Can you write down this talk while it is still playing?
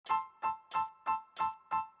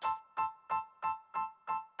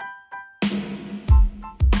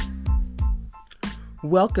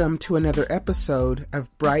Welcome to another episode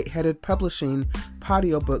of Bright-Headed Publishing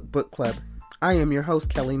Audiobook Book Club. I am your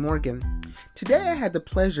host, Kelly Morgan. Today I had the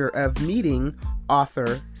pleasure of meeting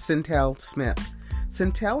author Syntell Smith.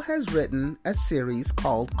 Syntell has written a series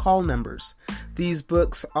called Call Numbers. These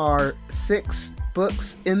books are 6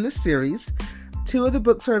 books in the series. 2 of the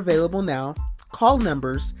books are available now, Call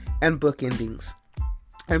Numbers and Book Endings.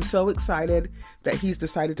 I'm so excited that he's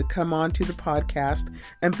decided to come on to the podcast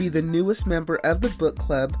and be the newest member of the book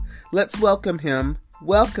club. Let's welcome him.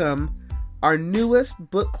 Welcome our newest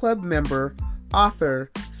book club member,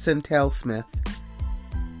 author Syntell Smith.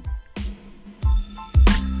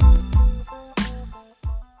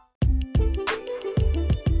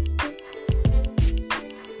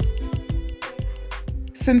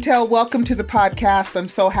 Syntell, welcome to the podcast. I'm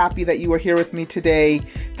so happy that you are here with me today.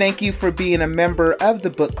 Thank you for being a member of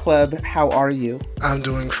the book club. How are you? I'm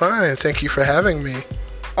doing fine. Thank you for having me.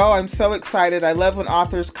 Oh, I'm so excited. I love when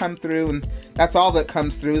authors come through, and that's all that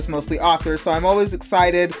comes through is mostly authors. So I'm always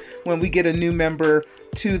excited when we get a new member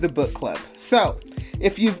to the book club. So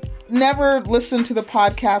if you've never listened to the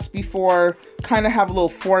podcast before, kind of have a little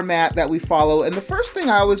format that we follow. And the first thing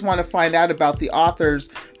I always want to find out about the authors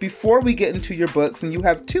before we get into your books, and you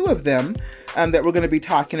have 2 of them that we're going to be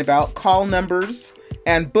talking about, Call Numbers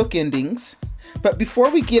and Book Endings. But before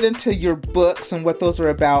we get into your books and what those are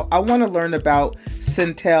about, I want to learn about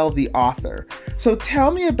Syntell, the author. So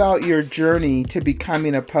tell me about your journey to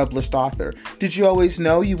becoming a published author. Did you always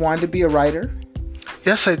know you wanted to be a writer?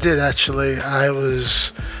 Yes, I did actually. I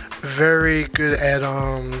was very good at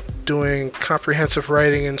doing comprehensive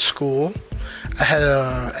writing in school. I had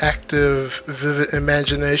an active, vivid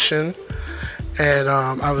imagination, and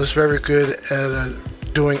I was very good at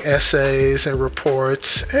doing essays and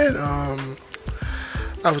reports, and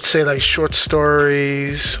I would say like short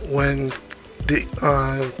stories when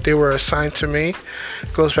they were assigned to me.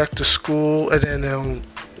 It goes back to school, and then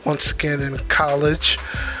once again in college.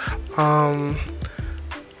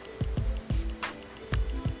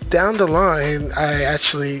 Down the line, I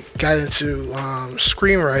actually got into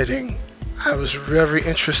screenwriting. I was very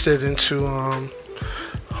interested into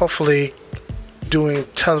hopefully doing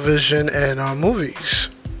television and movies.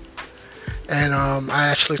 And I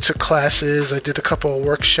actually took classes. I did a couple of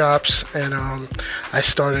workshops, and I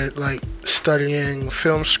started like studying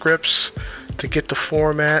film scripts to get the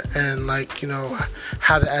format and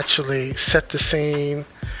how to actually set the scene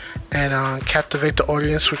and captivate the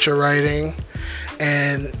audience with your writing.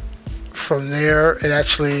 And from there, it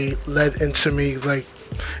actually led into me like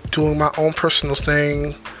doing my own personal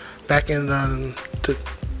thing back in the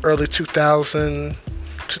early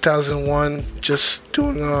 2001, just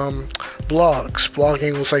doing blogs.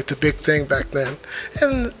 Blogging was like the big thing back then,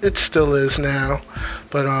 and it still is now.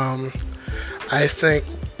 But I think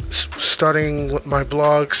starting with my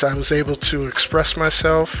blogs, I was able to express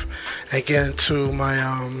myself and get into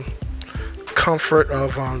my comfort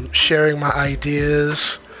of sharing my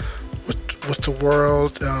ideas with the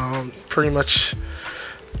world, pretty much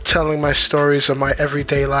telling my stories of my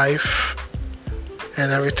everyday life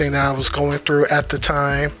and everything that I was going through at the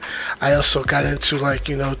time. I also got into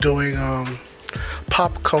doing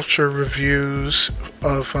pop culture reviews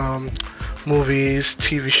of movies,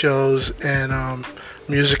 TV shows, and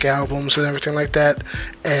music albums and everything like that,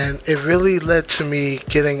 and it really led to me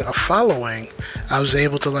getting a following. I was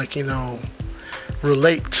able to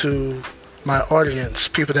relate to my audience,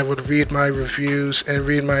 people that would read my reviews and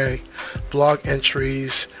read my blog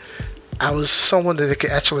entries. I was someone that they could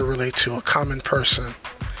actually relate to, a common person.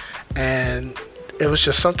 And it was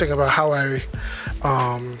just something about how I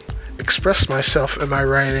expressed myself in my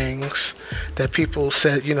writings that people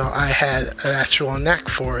said, I had an actual knack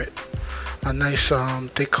for it. A nice,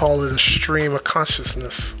 they call it a stream of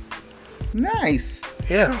consciousness. Nice.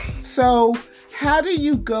 Yeah. So how do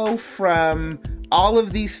you go from all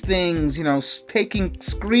of these things, taking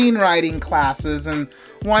screenwriting classes and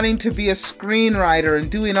wanting to be a screenwriter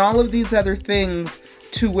and doing all of these other things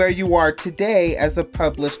to where you are today as a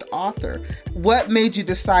published author? What made you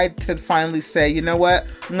decide to finally say, you know what,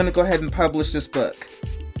 I'm going to go ahead and publish this book?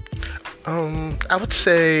 I would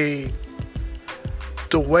say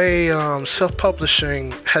the way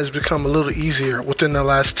self-publishing has become a little easier within the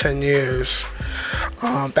last 10 years.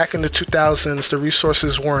 Back in the 2000s, the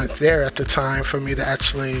resources weren't there at the time for me to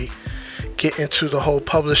actually get into the whole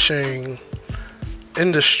publishing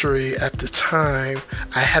industry at the time.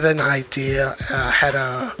 I had an idea, I had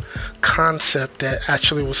a concept that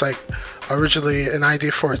actually was originally an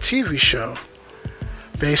idea for a TV show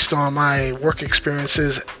based on my work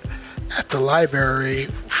experiences at the library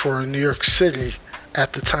for New York City.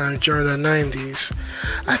 at the time during the 90s.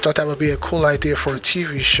 I thought that would be a cool idea for a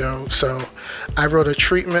TV show, so I wrote a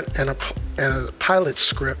treatment and a pilot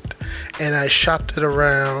script, and I shopped it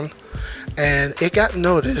around, and it got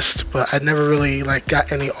noticed, but I never really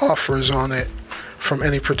got any offers on it from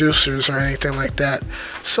any producers or anything like that.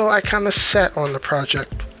 So I kind of sat on the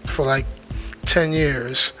project for 10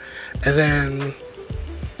 years, and then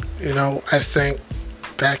I think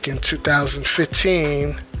back in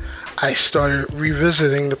 2015 I started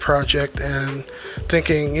revisiting the project and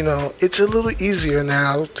thinking, it's a little easier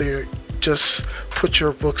now to just put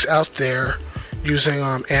your books out there using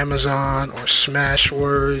Amazon or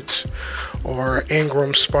Smashwords or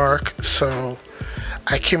Ingram Spark. So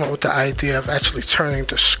I came up with the idea of actually turning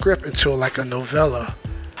the script into a novella,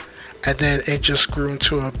 and then it just grew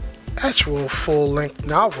into a actual full-length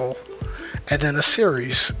novel and then a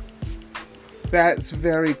series. That's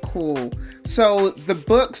very cool. So the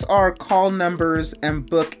books are Call Numbers and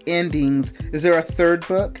Book Endings. Is there a third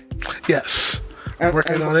book? Yes. I'm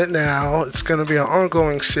working on it now. It's going to be an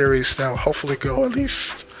ongoing series that will hopefully go at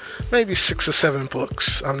least maybe 6 or 7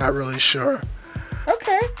 books. I'm not really sure.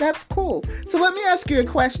 Okay, that's cool. So let me ask you a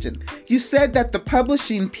question. You said that the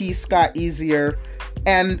publishing piece got easier,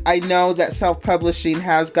 and I know that self-publishing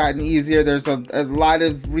has gotten easier. There's a lot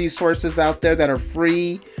of resources out there that are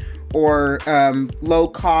free or low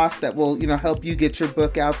cost that will, help you get your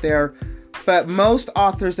book out there. But most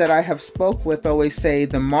authors that I have spoke with always say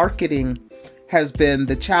the marketing has been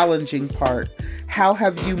the challenging part. How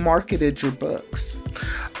have you marketed your books?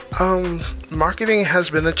 Marketing has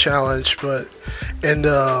been a challenge, but in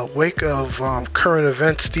the wake of current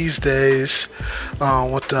events these days,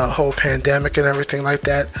 with the whole pandemic and everything like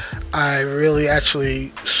that, I really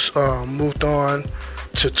actually moved on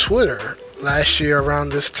to Twitter. Last year around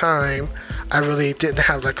this time, I really didn't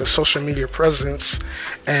have a social media presence,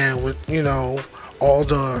 and with all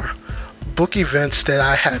the book events that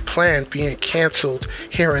I had planned being canceled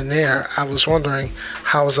here and there, I was wondering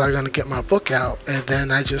how was I going to get my book out. And then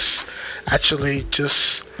I just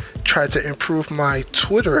tried to improve my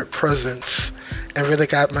Twitter presence and really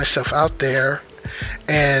got myself out there.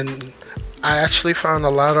 And I actually found a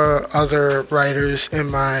lot of other writers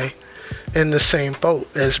in the same boat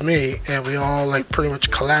as me, and we all pretty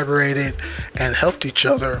much collaborated and helped each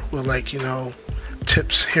other with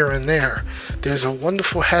tips here and there. There's a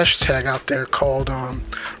wonderful hashtag out there called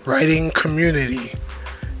writing community,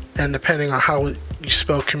 and depending on how you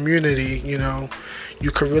spell community,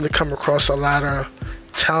 you could really come across a lot of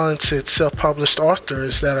talented self-published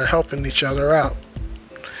authors that are helping each other out.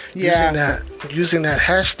 Yeah. Using that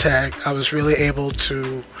hashtag, I was really able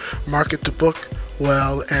to market the book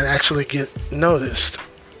well and actually get noticed.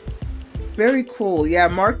 Very cool. Yeah,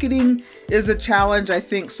 marketing is a challenge. I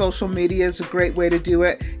think social media is a great way to do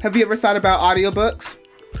it. Have you ever thought about audiobooks?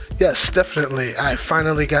 Yes, definitely. I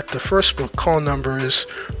finally got the first book, Call Numbers,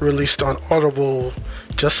 released on Audible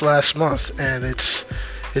just last month, and it's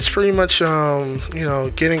pretty much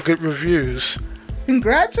getting good reviews.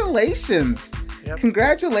 Congratulations. Yep.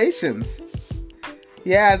 Congratulations.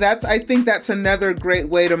 Yeah, I think that's another great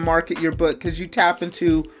way to market your book, because you tap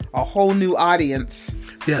into a whole new audience.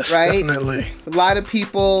 Yes, right? Definitely. A lot of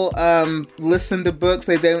people listen to books.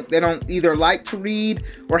 They don't either like to read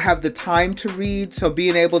or have the time to read. So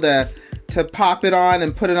being able to pop it on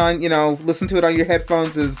and put it on, listen to it on your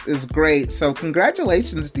headphones is great. So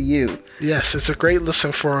congratulations to you. Yes, it's a great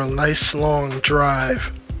listen for a nice long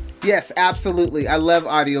drive. Yes, absolutely. I love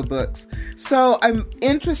audiobooks. So I'm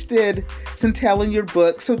interested in telling your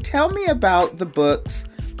book. So tell me about the books,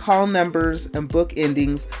 Call Numbers and Book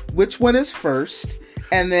Endings. Which one is first?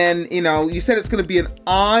 And then, you said it's going to be an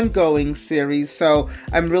ongoing series. So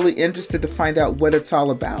I'm really interested to find out what it's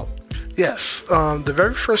all about. Yes. The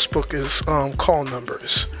very first book is Call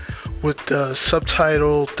Numbers, with the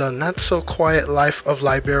subtitle, The Not So Quiet Life of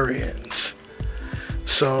Librarians.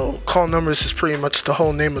 So Call Numbers is pretty much the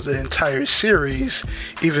whole name of the entire series,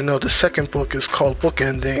 even though the second book is called Book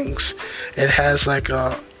Endings. It has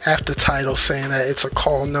a aftertitle saying that it's a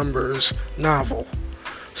Call Numbers novel.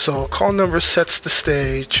 So Call Numbers sets the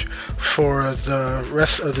stage for the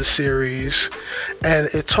rest of the series, and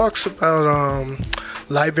it talks about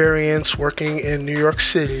librarians working in New York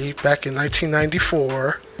City back in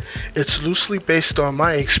 1994. It's loosely based on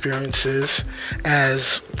my experiences,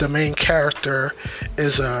 as the main character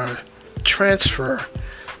is a transfer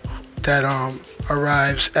that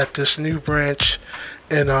arrives at this new branch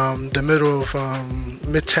in the middle of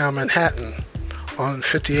Midtown Manhattan on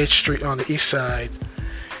 58th Street on the east side.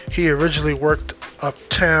 He originally worked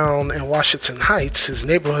uptown in Washington Heights, his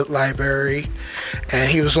neighborhood library, and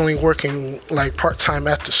he was only working like part-time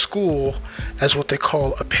after school as what they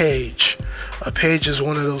call a page. A page is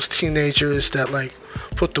one of those teenagers that like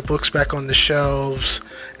put the books back on the shelves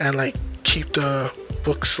and like keep the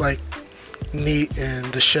books like neat and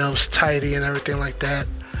the shelves tidy and everything like that.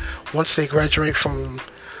 Once they graduate from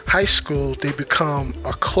high school, they become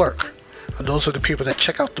a clerk. And those are the people that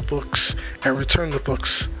check out the books and return the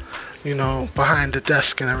books, behind the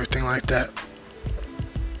desk and everything like that.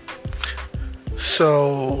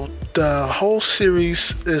 So the whole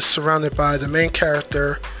series is surrounded by the main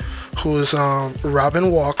character, who is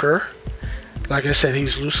Robin Walker. Like I said,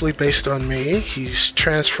 he's loosely based on me. He's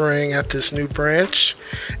transferring at this new branch,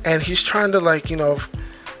 and he's trying to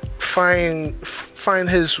find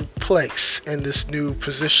his place in this new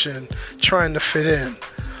position, trying to fit in.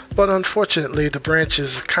 But unfortunately, the branch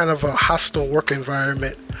is kind of a hostile work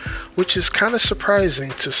environment, which is kind of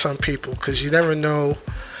surprising to some people, because you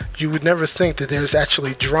would never think that there's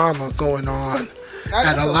actually drama going on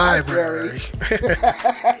at a library.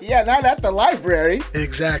 Yeah, not at the library.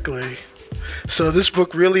 Exactly. So this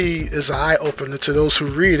book really is an eye-opener to those who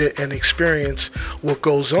read it and experience what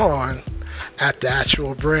goes on at the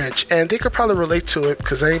actual branch. And they could probably relate to it,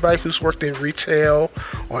 because anybody who's worked in retail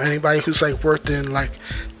or anybody who's like worked in like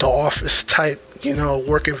the office type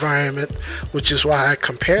work environment, which is why I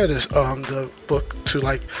compare this the book to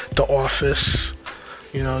like The Office,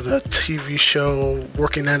 the TV show,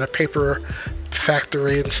 working at a paper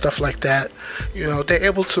factory and stuff like that. They're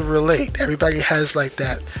able to relate. Everybody has like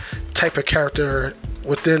that type of character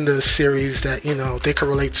within the series that they can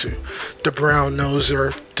relate to. The brown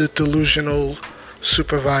noser, the delusional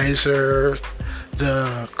supervisor,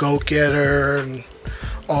 the go-getter, and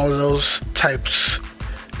all those types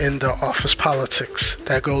in the office politics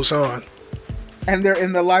that goes on. And they're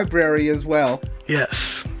in the library as well.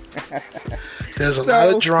 Yes. There's a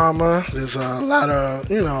lot of drama. There's a lot of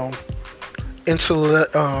interlayered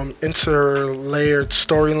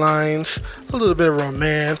storylines, a little bit of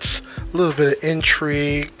romance, a little bit of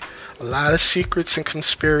intrigue, a lot of secrets and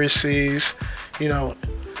conspiracies.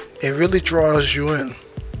 It really draws you in.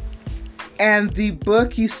 And the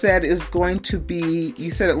book, you said, is going to be,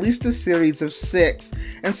 at least a series of 6.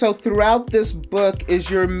 And so throughout this book, is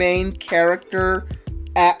your main character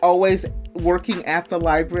always working at the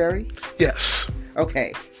library? Yes.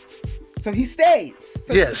 Okay. So he stays.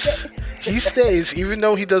 Yes. He stays, even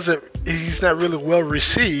though he's not really well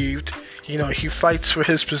received. He fights for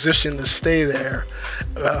his position to stay there,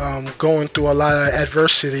 going through a lot of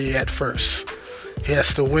adversity at first. He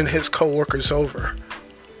has to win his co-workers over.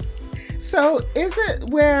 So is it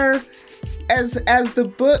where, as the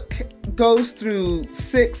book goes through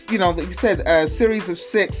 6, you said a series of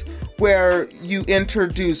 6, where you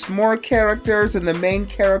introduce more characters and the main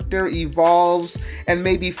character evolves and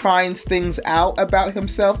maybe finds things out about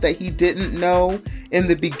himself that he didn't know in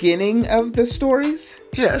the beginning of the stories?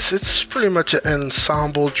 Yes, it's pretty much an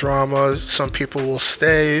ensemble drama. Some people will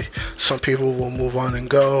stay, some people will move on and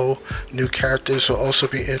go. New characters will also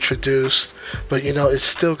be introduced, but it's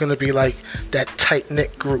still going to be like that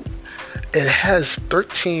tight-knit group. It has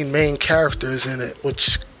 13 main characters in it,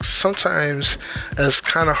 which sometimes is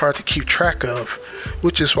kind of hard to keep track of,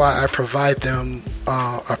 which is why I provide in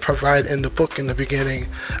the book in the beginning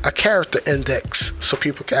a character index so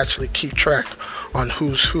people can actually keep track on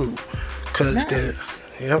who's who. Because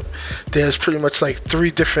there's pretty much like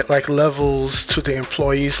 3 different like levels to the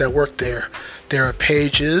employees that work there. There are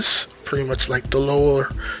pages, pretty much like the lower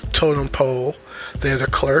totem pole. They're the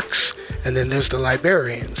clerks, and then there's the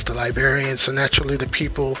librarians. The librarians are naturally the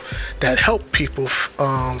people that help people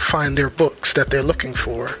find their books that they're looking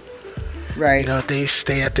for. Right. They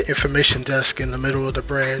stay at the information desk in the middle of the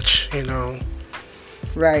branch,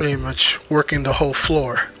 Right. Pretty much working the whole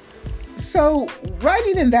floor. So,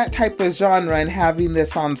 writing in that type of genre and having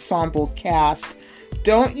this ensemble cast,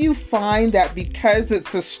 don't you find that because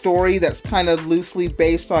it's a story that's kind of loosely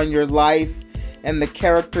based on your life and the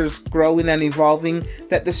characters growing and evolving,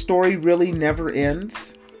 that the story really never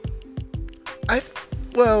ends? The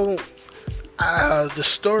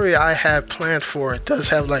story I have planned for it does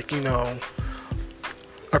have a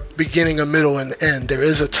beginning, a middle, and end. There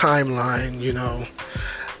is a timeline,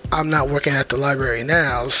 I'm not working at the library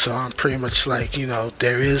now, so I'm pretty much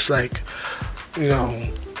there is a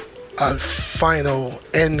final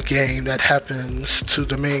end game that happens to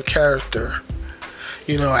the main character,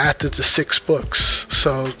 after the 6 books.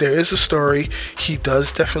 So there is a story. He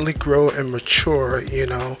does definitely grow and mature,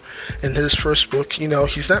 In his first book,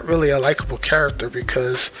 he's not really a likable character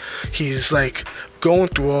because he's like going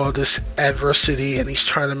through all this adversity and he's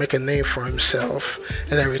trying to make a name for himself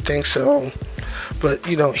and everything. So, but,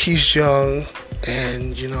 he's young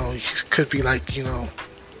and, he could be like,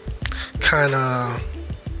 kind of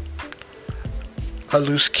a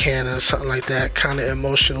loose cannon, something like that, kind of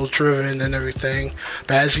emotional driven and everything.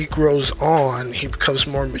 But as he grows on, he becomes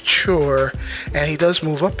more mature and he does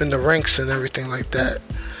move up in the ranks and everything like that.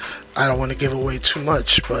 I don't want to give away too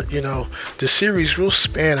much, but the series will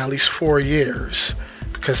span at least 4 years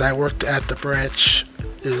because I worked at the branch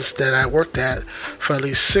that I worked at for at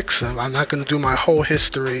least 6 of them. I'm not going to do my whole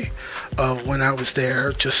history of when I was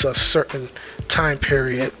there, just a certain time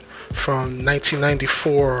period from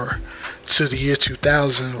 1994 to the year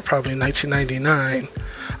 2000, or probably 1999.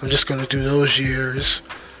 I'm just going to do those years.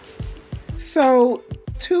 So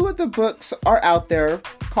 2 of the books are out there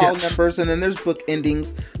called Yes. numbers, and then there's book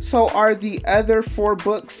endings. So are the other 4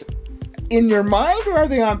 books in your mind, or are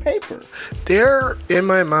they on paper? They're in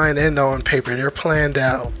my mind and on paper. They're planned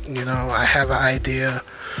out. I have an idea,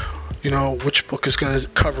 which book is going to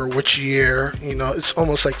cover which year. It's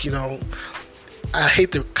almost like, I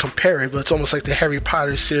hate to compare it, but it's almost like the Harry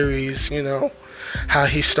Potter series, how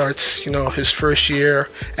he starts, his first year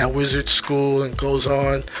at wizard school and goes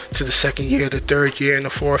on to the 2nd year, the 3rd year, and the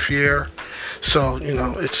 4th year. So,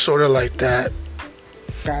 it's sort of like that.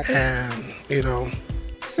 Gotcha. And,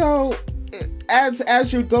 So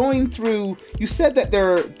as you're going through, you said that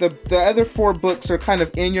the other 4 books are kind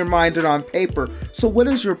of in your mind and on paper. So what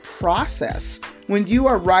is your process when you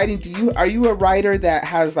are writing? Are you a writer that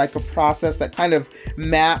has like a process that kind of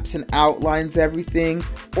maps and outlines everything,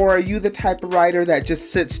 or are you the type of writer that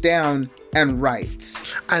just sits down and writes?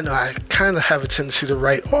 I know I kind of have a tendency to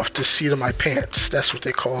write off the seat of my pants. That's what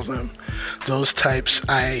they call them. Those types.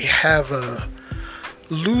 I have a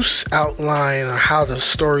loose outline on how the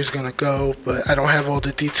story's gonna go, but I don't have all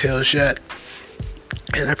the details yet.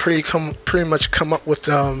 And I pretty much come up with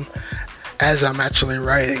them as I'm actually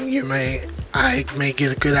writing. I may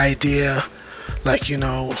get a good idea, like,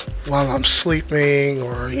 while I'm sleeping,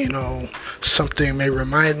 or, something may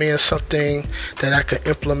remind me of something that I could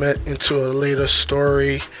implement into a later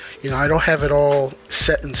story. I don't have it all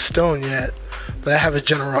set in stone yet, but I have a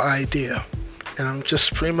general idea. And I'm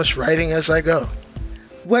just pretty much writing as I go.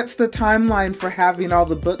 What's the timeline for having all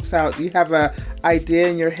the books out? Do you have an idea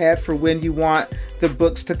in your head for when you want the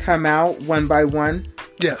books to come out one by one?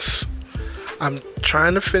 Yes. I'm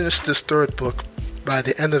trying to finish this 3rd book by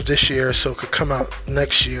the end of this year so it could come out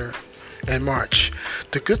next year in March.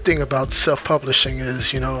 The good thing about self-publishing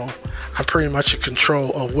is, I'm pretty much in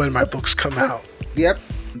control of when my books come out. Yep,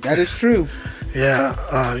 that is true. Yeah,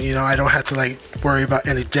 I don't have to worry about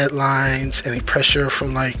any deadlines, any pressure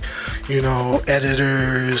from editors,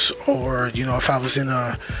 or if I was in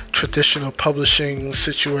a traditional publishing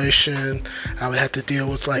situation, I would have to deal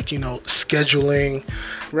with scheduling,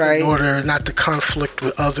 right, in order not to conflict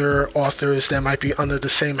with other authors that might be under the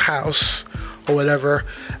same house or whatever.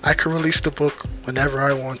 I can release the book whenever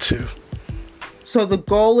I want to. So the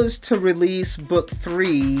goal is to release book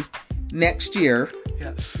 3 next year.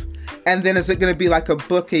 Yes. And then is it going to be like a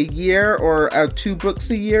book a year, or 2 books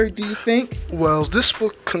a year, do you think? Well, this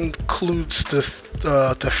book concludes the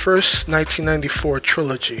first 1994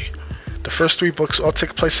 trilogy. The first 3 books all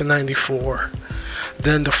take place in 94.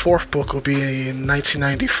 Then the 4th book will be in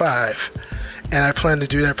 1995. And I plan to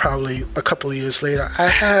do that probably a couple of years later. I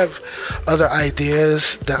have other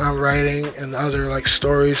ideas that I'm writing and other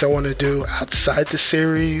stories I want to do outside the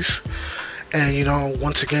series. And,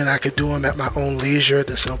 once again, I could do them at my own leisure.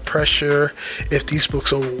 There's no pressure. If these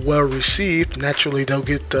books are well received, naturally they'll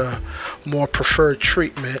get the more preferred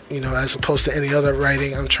treatment, as opposed to any other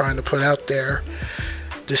writing I'm trying to put out there.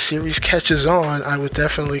 The series catches on, I would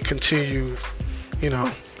definitely continue,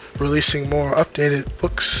 releasing more updated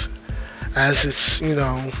books as it's,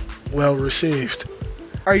 well received.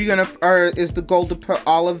 Is the goal to put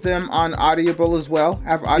all of them on Audible as well?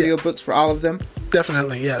 Have audiobooks for all of them?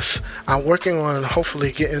 Definitely, yes. I'm working on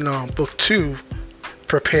hopefully getting book 2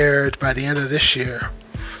 prepared by the end of this year.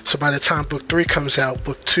 So by the time book 3 comes out,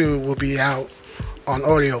 book 2 will be out on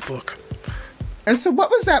audiobook. And so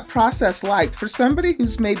what was that process like for somebody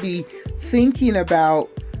who's maybe thinking about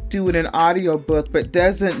doing an audiobook but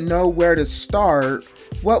doesn't know where to start?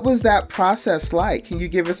 What was that process like? Can you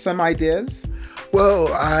give us some ideas?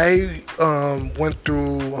 Well, I went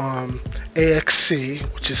through AXC,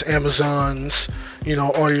 which is Amazon's,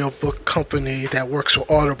 audiobook company that works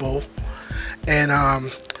with Audible. And I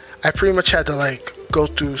pretty much had to go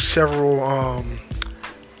through several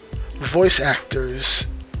voice actors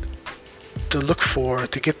to look for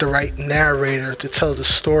to get the right narrator to tell the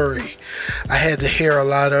story. I had to hear a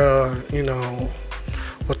lot of,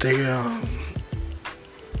 what they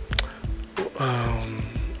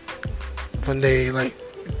when they like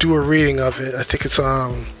do a reading of it. I think it's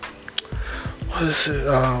what is it?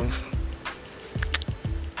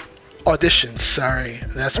 Auditions. Sorry,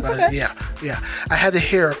 that's about okay. it. Yeah. I had to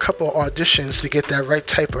hear a couple of auditions to get that right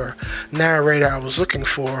type of narrator I was looking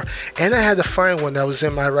for, and I had to find one that was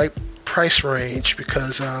in my right price range,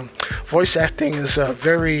 because voice acting is a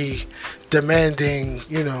very demanding,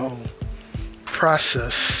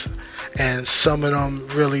 process, and some of them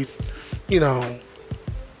really,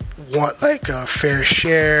 want like a fair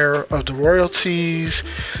share of the royalties.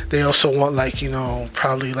 They also want like,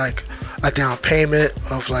 probably like a down payment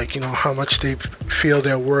of like, how much they feel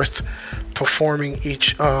they're worth performing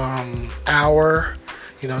each hour.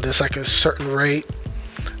 There's like a certain rate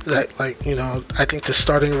that like, I think the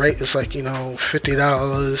starting rate is like,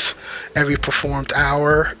 $50 every performed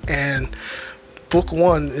hour. And book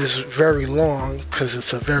one is very long because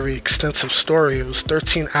it's a very extensive story. It was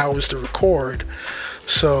 13 hours to record.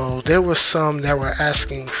 So there were some that were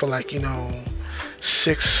asking for like,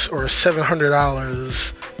 $600 or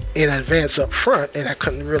 $700 in advance up front, and I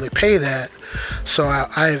couldn't really pay that. So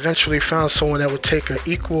I eventually found someone that would take an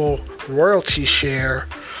equal royalty share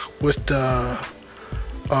with the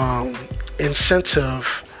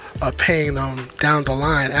incentive of paying them down the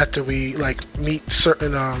line after we like meet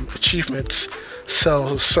certain achievements,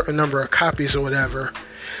 sell a certain number of copies or whatever.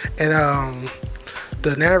 And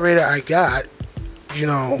the narrator I got,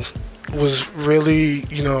 was really,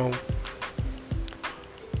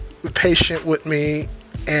 patient with me.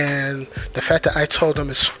 And the fact that I told him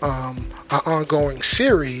it's an ongoing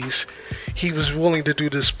series, he was willing to do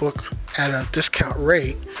this book at a discount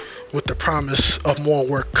rate with the promise of more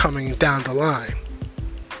work coming down the line.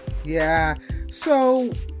 Yeah.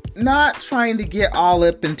 So, not trying to get all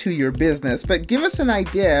up into your business, but give us an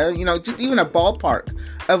idea, just even a ballpark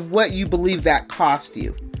of what you believe that cost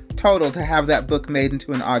you total to have that book made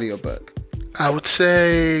into an audiobook. I would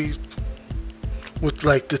say with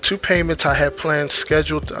like the two payments I had planned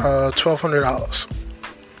scheduled, $1,200.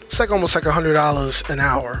 It's like almost like $100 an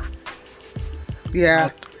hour.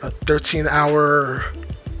 Yeah. A 13-hour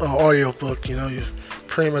audiobook, you're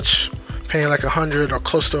pretty much paying like $100 or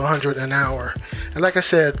close to $100 an hour. And like I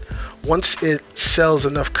said, once it sells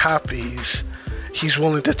enough copies, he's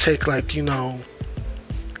willing to take like,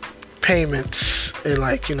 payments in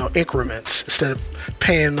like, increments instead of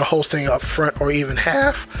paying the whole thing up front or even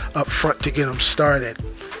half up front to get them started,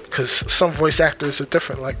 because some voice actors are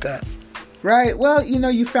different like that. Right. Well,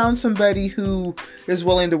 you found somebody who is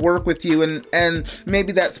willing to work with you, and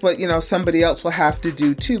maybe that's what, somebody else will have to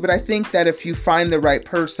do too. But I think that if you find the right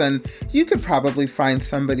person, you could probably find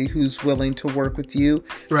somebody who's willing to work with you.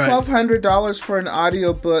 Right. $1,200 for an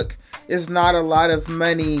audiobook is not a lot of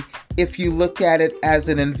money if you look at it as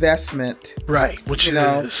an investment. Right, which it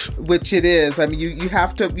is. Which it is. I mean, you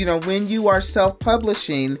have to, when you are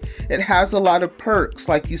self-publishing, it has a lot of perks.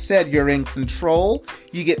 Like you said, you're in control.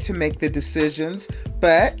 You get to make the decisions,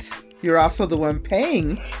 but you're also the one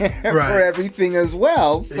paying for everything as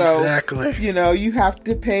well. So, exactly. You have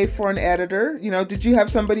to pay for an editor. Did you have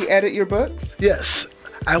somebody edit your books? Yes.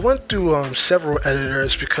 I went through several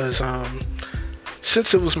editors because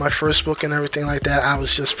since it was my first book and everything like that, I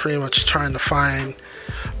was just pretty much trying to find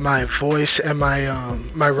my voice and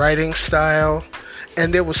my writing style.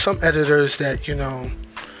 And there were some editors that,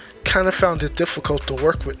 kind of found it difficult to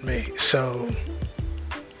work with me. So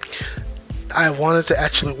I wanted to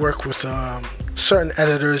actually work with certain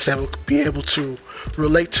editors that would be able to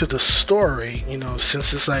relate to the story,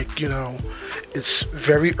 since it's like, it's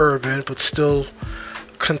very urban, but still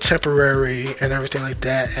contemporary and everything like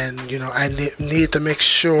that. And I needed to make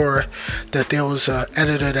sure that there was an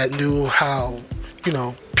editor that knew how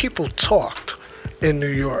people talked in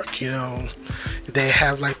New York. They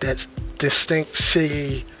have like that distinct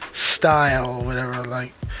city style or whatever,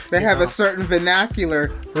 like they have a certain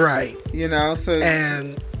vernacular, right? So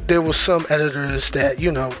and there were some editors that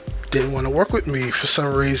didn't want to work with me for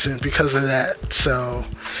some reason because of that. So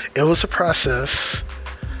it was a process,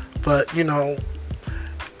 but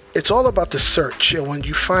it's all about the search. And when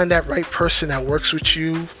you find that right person that works with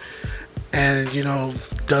you and,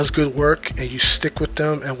 does good work, and you stick with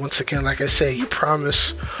them, and once again, like I say, you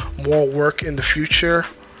promise more work in the future,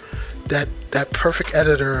 that perfect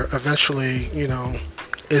editor eventually,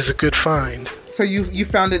 is a good find. So you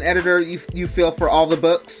found an editor you feel for all the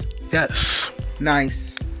books? Yes.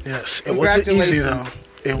 Nice. Yes. It wasn't easy, though.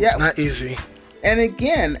 It was not easy. And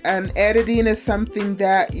again, editing is something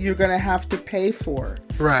that you're going to have to pay for.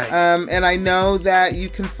 Right. And I know that you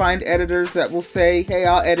can find editors that will say, hey,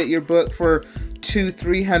 I'll edit your book for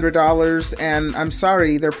 $200-$300, and I'm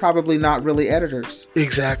sorry, they're probably not really editors.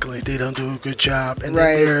 Exactly. They don't do a good job. And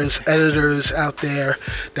Right. then there's editors out there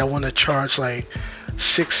that want to charge like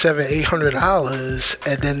 $600, $700,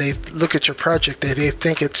 $800, and then they look at your project and they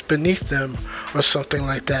think it's beneath them or something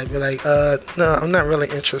like that. Be like, no, I'm not really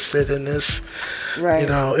interested in this. Right. You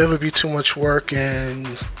know, it would be too much work, and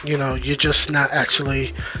you know, you're just not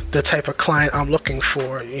actually the type of client I'm looking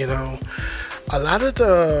for. You know, a lot of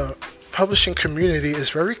the publishing community is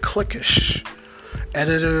very cliquish.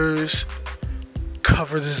 Editors,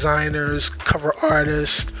 cover designers, cover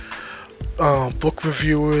artists, book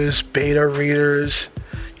reviewers, beta readers.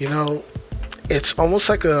 You know, it's almost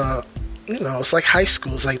like it's like high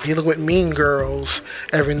school. It's like dealing with mean girls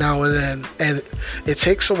every now and then. And it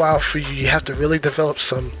takes a while for you. You have to really develop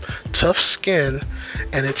some tough skin.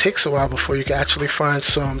 And it takes a while before you can actually find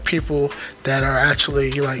some people that are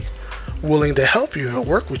actually like willing to help you and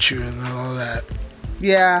work with you and all that.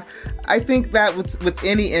 Yeah, I think that with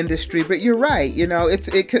any industry, but you're right. You know, it's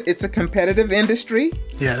a competitive industry.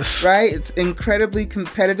 Yes. Right? It's incredibly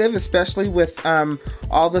competitive, especially with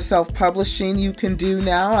all the self-publishing you can do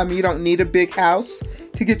now. I mean, you don't need a big house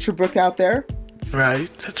to get your book out there. Right.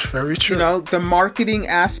 That's very true. You know, the marketing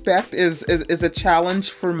aspect is a challenge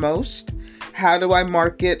for most. How do I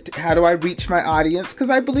market? How do I reach my audience? Because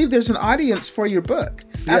I believe there's an audience for your book.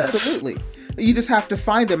 Yes. Absolutely. You just have to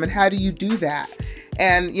find them. And how do you do that?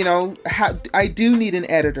 And, you know, how I do need an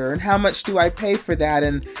editor, and how much do I pay for that?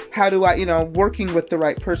 And how do I, you know, working with the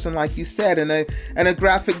right person, like you said, and a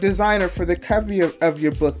graphic designer for the cover of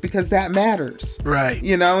your book, because that matters. Right.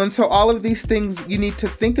 You know, and so all of these things you need to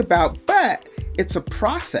think about, but it's a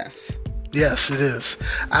process. Yes, it is.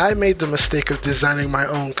 I made the mistake of designing my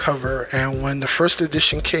own cover, and when the first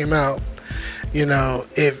edition came out, you know,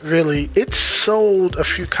 it sold a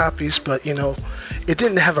few copies, but, you know, it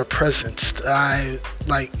didn't have a presence. My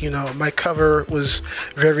cover was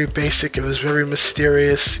very basic. It was very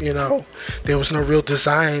mysterious, you know. There was no real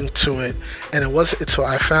design to it. And it wasn't until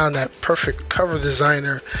I found that perfect cover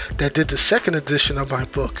designer that did the second edition of my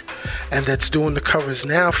book and that's doing the covers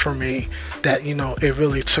now for me that, you know, it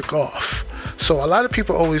really took off. So a lot of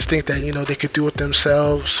people always think that, you know, they could do it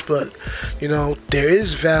themselves, but, you know, there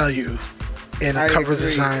is value in a cover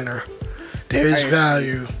designer. There is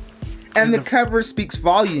value. And the cover speaks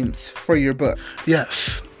volumes for your book.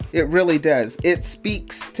 Yes. It really does. It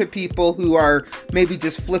speaks to people who are maybe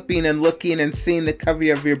just flipping and looking and seeing the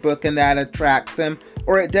cover of your book, and that attracts them,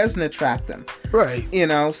 or it doesn't attract them. Right. You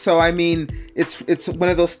know, so I mean, it's one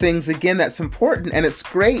of those things, again, that's important, and it's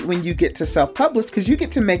great when you get to self-publish because you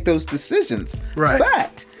get to make those decisions. Right.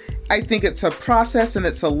 But I think it's a process and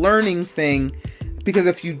it's a learning thing, because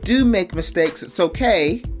if you do make mistakes, it's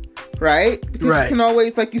okay. Right? Because right. You can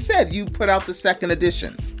always, like you said, you put out the second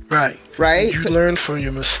edition. Right. Right? You learn from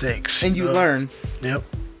your mistakes. And you learn. Yep.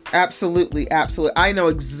 Absolutely. Absolutely. I know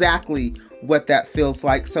exactly what that feels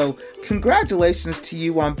like. So congratulations to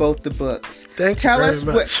you on both the books. Thank you very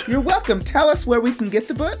much. You're welcome. Tell us where we can get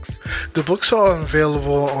the books. The books are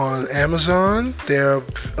available on Amazon. There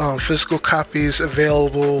are physical copies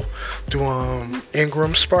available through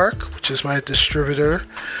Ingram Spark, which is my distributor.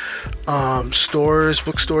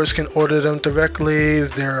 Bookstores can order them directly.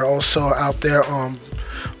 They're also out there on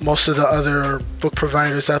most of the other book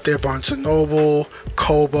providers out there, Barnes & Noble,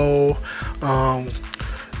 Kobo.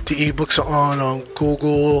 The ebooks are on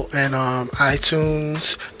Google and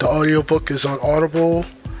iTunes. The audiobook is on Audible.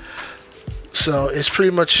 So it's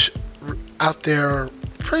pretty much out there,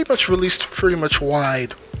 pretty much released pretty much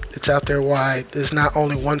wide. It's out there wide. There's not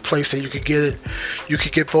only one place that you could get it. You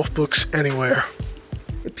could get both books anywhere.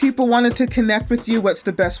 If people wanted to connect with you, what's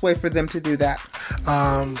the best way for them to do that?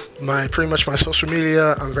 Pretty much my social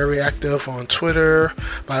media. I'm very active on Twitter,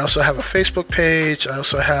 but I also have a Facebook page. I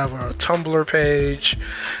also have a Tumblr page,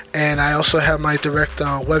 and I also have my direct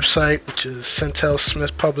website, which is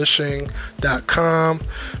syntellsmithpublishing.com.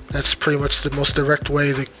 That's pretty much the most direct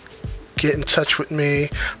way to get in touch with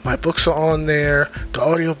me. My books are on there. The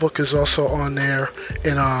audiobook is also on there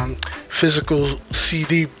in physical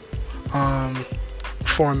CD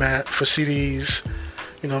format for CDs,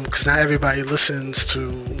 you know, because not everybody listens to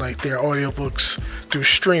like their audiobooks through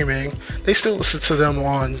streaming. They still listen to them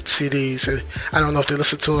on CDs. I don't know if they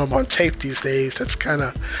listen to them on tape these days. That's kind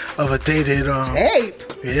of a dated tape.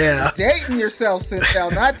 Yeah, dating yourself,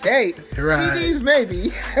 Syntell, not tape. Right. CDs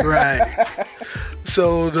maybe. Right.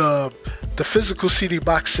 So the physical CD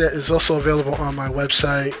box set is also available on my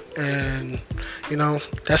website, and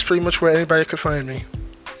that's pretty much where anybody could find me.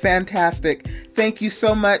 Fantastic. Thank you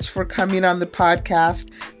so much for coming on the podcast.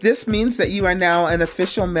 This means that you are now an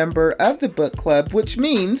official member of the book club, which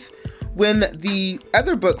means when the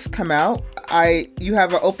other books come out, you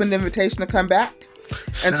have an open invitation to come back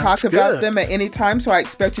and talk about them at any time. So I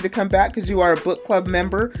expect you to come back because you are a book club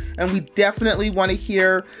member, and we definitely want to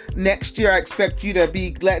hear next year. I expect you to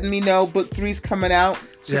be letting me know book 3's coming out,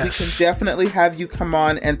 so we can definitely have you come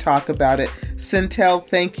on and talk about it. Syntell,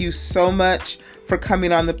 thank you so much for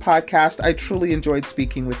coming on the podcast. I truly enjoyed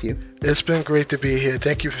speaking with you. It's been great to be here.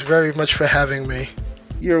 Thank you very much for having me.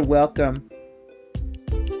 You're welcome.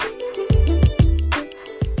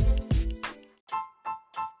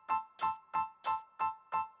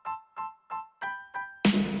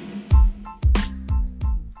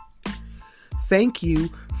 Thank you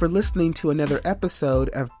for listening to another episode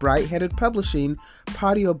of Bright-Headed Publishing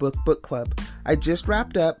Audiobook Book Club. I just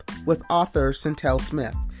wrapped up with author Syntell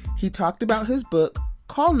Smith. He talked about his book,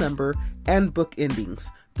 Call Number, and book endings,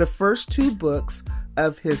 the first 2 books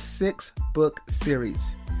of his 6-book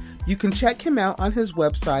series. You can check him out on his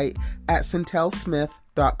website at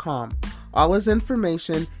syntellsmith.com. All his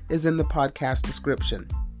information is in the podcast description.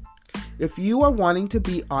 If you are wanting to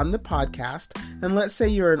be on the podcast, and let's say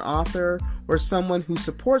you're an author or someone who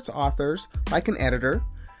supports authors, like an editor,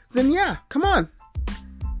 then come on.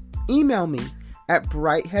 Email me at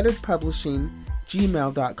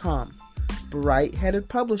brightheadedpublishing@gmail.com.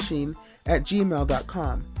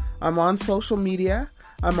 brightheadedpublishing@gmail.com. I'm on social media.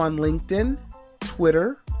 I'm on LinkedIn,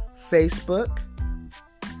 Twitter, Facebook,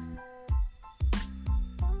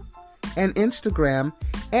 and Instagram,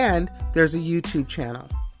 and there's a YouTube channel.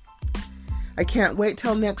 I can't wait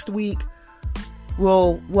till next week.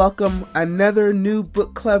 We'll welcome another new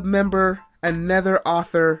book club member, another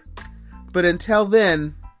author. But until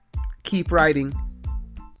then, keep writing.